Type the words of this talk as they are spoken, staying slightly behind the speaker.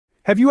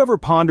Have you ever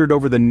pondered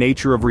over the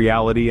nature of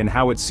reality and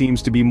how it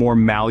seems to be more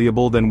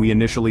malleable than we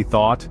initially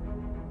thought?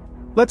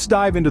 Let's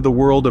dive into the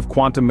world of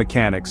quantum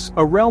mechanics,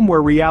 a realm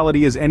where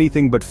reality is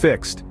anything but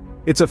fixed.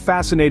 It's a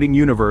fascinating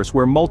universe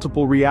where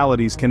multiple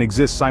realities can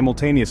exist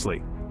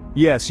simultaneously.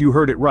 Yes, you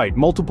heard it right,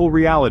 multiple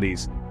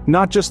realities,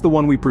 not just the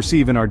one we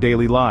perceive in our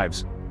daily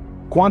lives.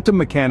 Quantum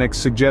mechanics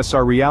suggests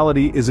our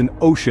reality is an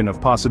ocean of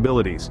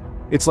possibilities.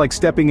 It's like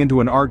stepping into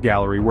an art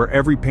gallery where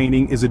every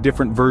painting is a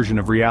different version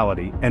of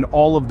reality, and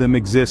all of them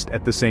exist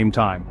at the same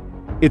time.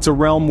 It's a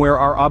realm where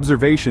our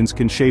observations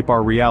can shape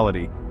our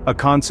reality, a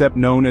concept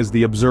known as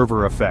the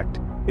observer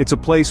effect. It's a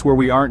place where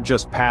we aren't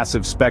just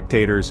passive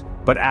spectators,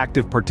 but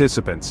active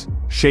participants,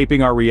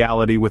 shaping our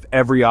reality with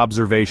every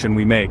observation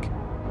we make.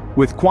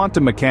 With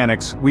quantum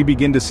mechanics, we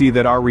begin to see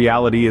that our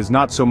reality is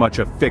not so much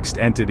a fixed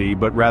entity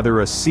but rather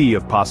a sea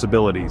of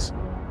possibilities.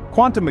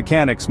 Quantum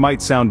mechanics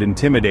might sound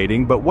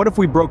intimidating, but what if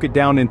we broke it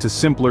down into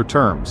simpler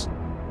terms?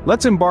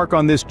 Let's embark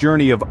on this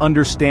journey of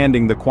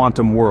understanding the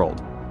quantum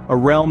world, a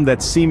realm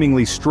that's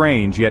seemingly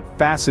strange yet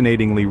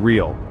fascinatingly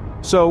real.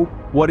 So,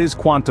 what is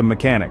quantum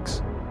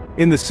mechanics?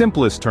 In the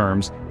simplest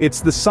terms, it's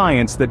the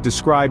science that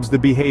describes the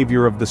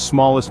behavior of the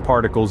smallest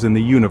particles in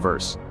the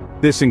universe.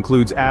 This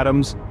includes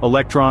atoms,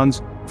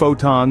 electrons,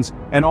 photons,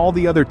 and all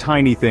the other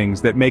tiny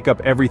things that make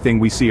up everything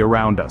we see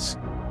around us.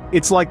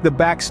 It's like the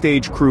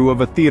backstage crew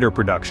of a theater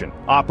production,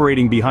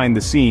 operating behind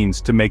the scenes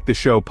to make the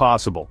show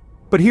possible.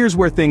 But here's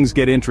where things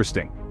get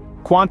interesting.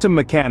 Quantum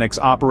mechanics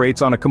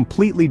operates on a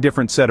completely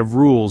different set of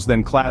rules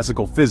than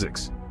classical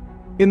physics.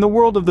 In the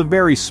world of the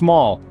very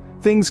small,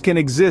 things can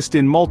exist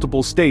in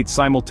multiple states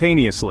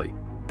simultaneously,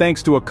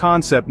 thanks to a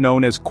concept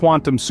known as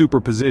quantum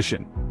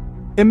superposition.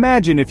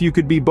 Imagine if you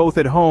could be both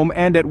at home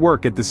and at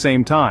work at the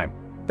same time.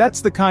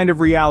 That's the kind of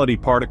reality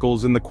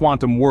particles in the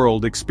quantum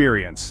world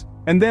experience.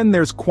 And then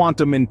there's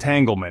quantum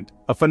entanglement,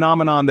 a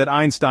phenomenon that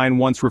Einstein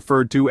once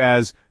referred to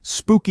as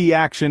spooky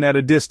action at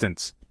a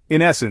distance.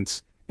 In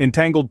essence,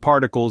 entangled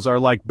particles are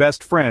like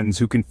best friends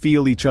who can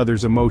feel each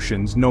other's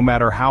emotions no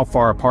matter how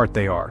far apart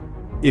they are.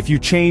 If you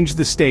change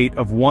the state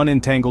of one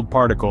entangled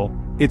particle,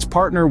 its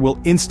partner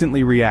will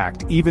instantly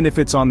react, even if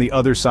it's on the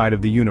other side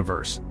of the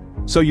universe.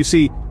 So you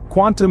see,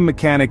 quantum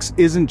mechanics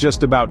isn't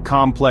just about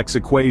complex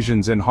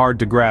equations and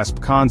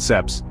hard-to-grasp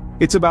concepts.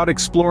 It's about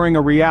exploring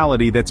a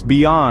reality that's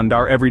beyond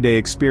our everyday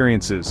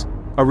experiences,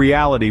 a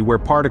reality where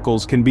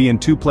particles can be in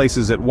two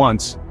places at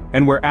once,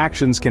 and where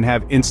actions can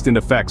have instant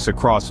effects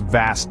across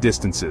vast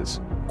distances.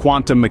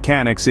 Quantum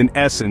mechanics in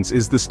essence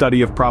is the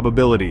study of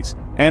probabilities,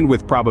 and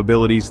with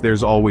probabilities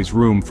there's always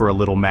room for a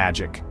little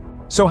magic.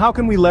 So how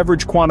can we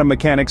leverage quantum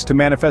mechanics to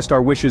manifest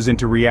our wishes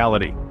into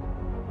reality?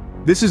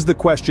 This is the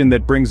question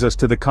that brings us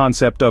to the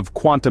concept of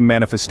quantum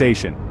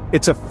manifestation.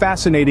 It's a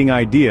fascinating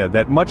idea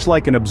that, much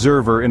like an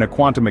observer in a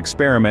quantum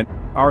experiment,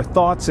 our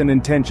thoughts and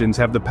intentions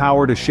have the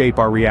power to shape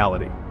our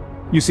reality.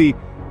 You see,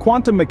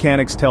 quantum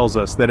mechanics tells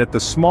us that at the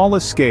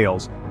smallest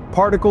scales,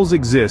 particles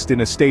exist in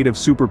a state of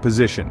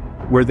superposition,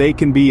 where they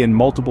can be in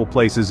multiple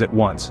places at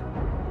once.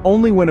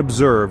 Only when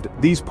observed,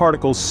 these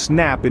particles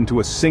snap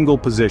into a single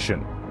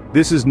position.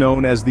 This is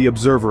known as the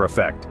observer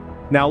effect.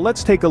 Now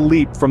let's take a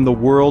leap from the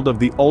world of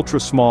the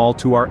ultra-small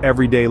to our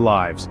everyday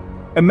lives.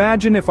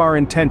 Imagine if our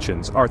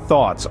intentions, our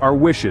thoughts, our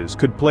wishes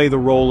could play the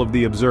role of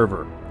the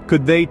observer.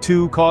 Could they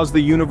too cause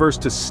the universe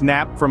to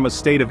snap from a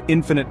state of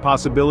infinite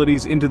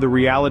possibilities into the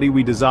reality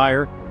we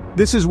desire?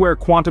 This is where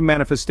quantum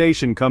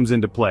manifestation comes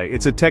into play.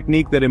 It's a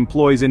technique that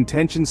employs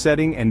intention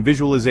setting and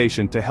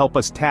visualization to help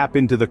us tap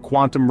into the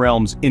quantum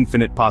realm's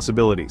infinite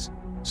possibilities.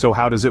 So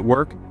how does it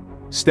work?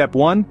 Step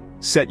 1,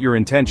 set your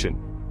intention.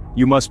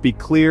 You must be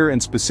clear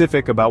and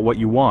specific about what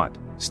you want.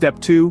 Step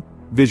 2,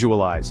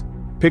 visualize.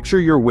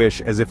 Picture your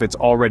wish as if it's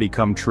already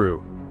come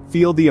true.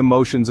 Feel the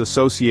emotions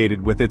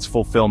associated with its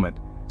fulfillment.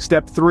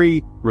 Step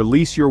 3,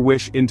 release your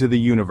wish into the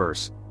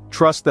universe.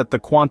 Trust that the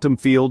quantum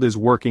field is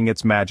working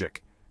its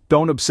magic.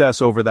 Don't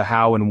obsess over the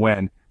how and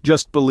when,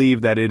 just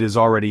believe that it is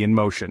already in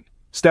motion.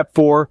 Step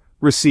 4,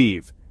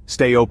 receive.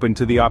 Stay open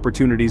to the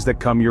opportunities that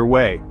come your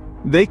way.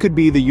 They could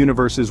be the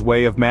universe's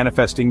way of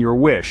manifesting your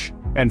wish.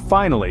 And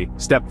finally,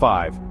 step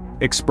 5,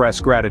 express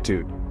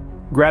gratitude.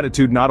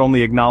 Gratitude not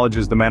only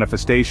acknowledges the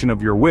manifestation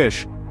of your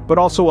wish, but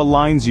also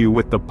aligns you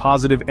with the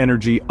positive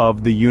energy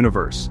of the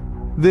universe.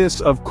 This,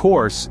 of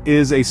course,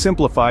 is a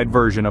simplified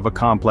version of a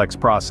complex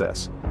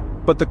process.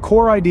 But the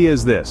core idea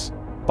is this: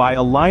 by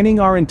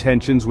aligning our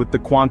intentions with the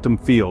quantum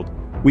field,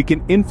 we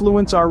can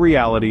influence our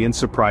reality in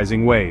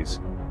surprising ways.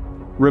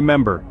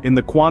 Remember, in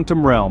the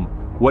quantum realm,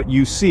 what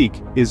you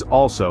seek is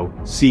also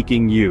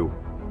seeking you.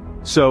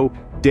 So,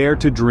 dare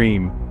to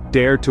dream,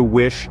 dare to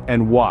wish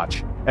and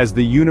watch, as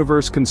the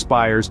universe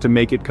conspires to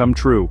make it come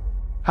true.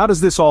 How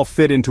does this all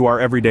fit into our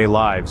everyday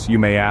lives, you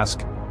may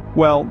ask?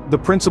 Well, the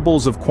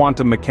principles of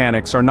quantum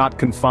mechanics are not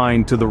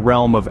confined to the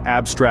realm of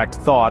abstract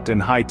thought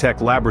and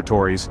high-tech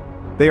laboratories.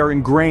 They are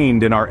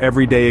ingrained in our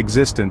everyday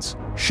existence,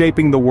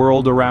 shaping the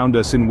world around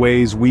us in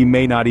ways we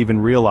may not even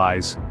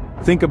realize.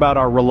 Think about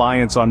our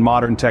reliance on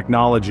modern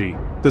technology,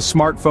 the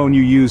smartphone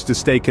you use to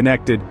stay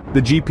connected,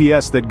 the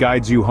GPS that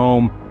guides you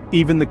home.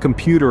 even the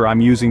computer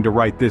I'm using to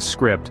write this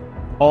script.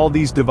 All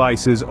these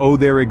devices owe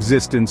their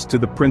existence to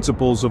the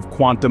principles of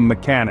quantum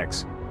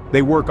mechanics.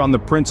 They work on the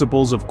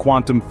principles of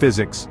quantum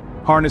physics,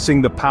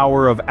 harnessing the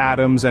power of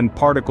atoms and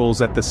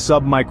particles at the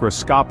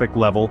submicroscopic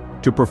level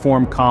to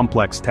perform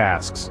complex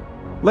tasks.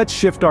 Let's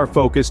shift our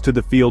focus to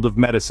the field of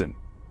medicine.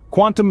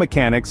 Quantum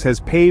mechanics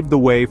has paved the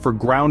way for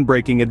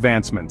groundbreaking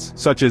advancements,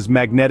 such as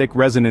magnetic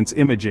resonance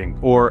imaging,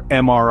 or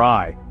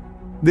MRI.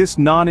 This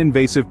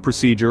non-invasive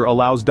procedure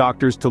allows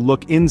doctors to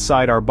look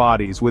inside our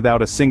bodies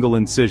without a single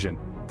incision,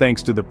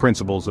 thanks to the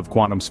principles of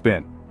quantum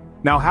spin.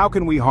 Now, how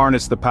can we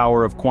harness the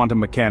power of quantum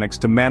mechanics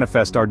to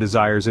manifest our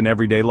desires in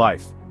everyday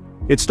life?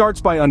 It starts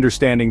by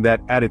understanding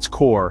that, at its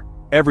core,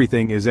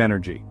 everything is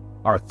energy.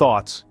 Our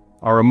thoughts,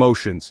 our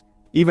emotions,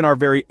 even our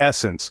very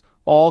essence,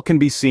 all can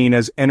be seen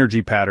as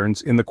energy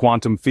patterns in the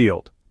quantum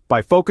field.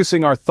 By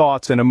focusing our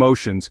thoughts and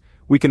emotions,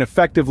 we can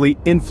effectively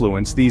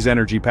influence these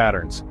energy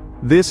patterns.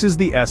 This is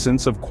the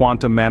essence of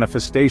quantum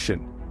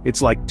manifestation.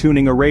 It's like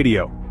tuning a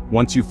radio.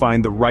 Once you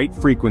find the right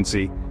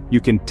frequency, you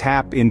can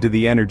tap into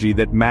the energy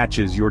that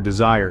matches your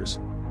desires.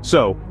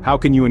 So, how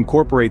can you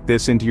incorporate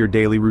this into your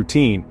daily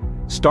routine?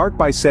 Start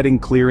by setting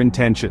clear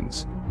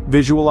intentions.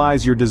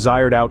 Visualize your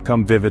desired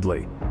outcome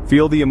vividly.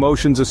 Feel the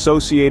emotions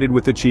associated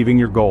with achieving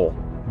your goal.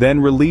 Then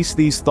release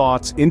these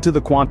thoughts into the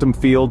quantum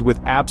field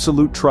with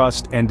absolute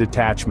trust and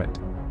detachment.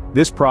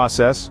 This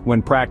process,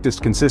 when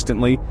practiced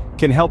consistently,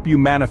 can help you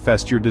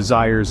manifest your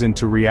desires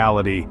into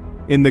reality.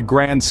 In the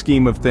grand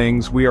scheme of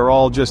things, we are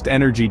all just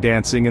energy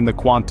dancing in the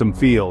quantum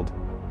field.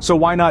 So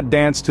why not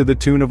dance to the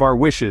tune of our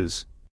wishes?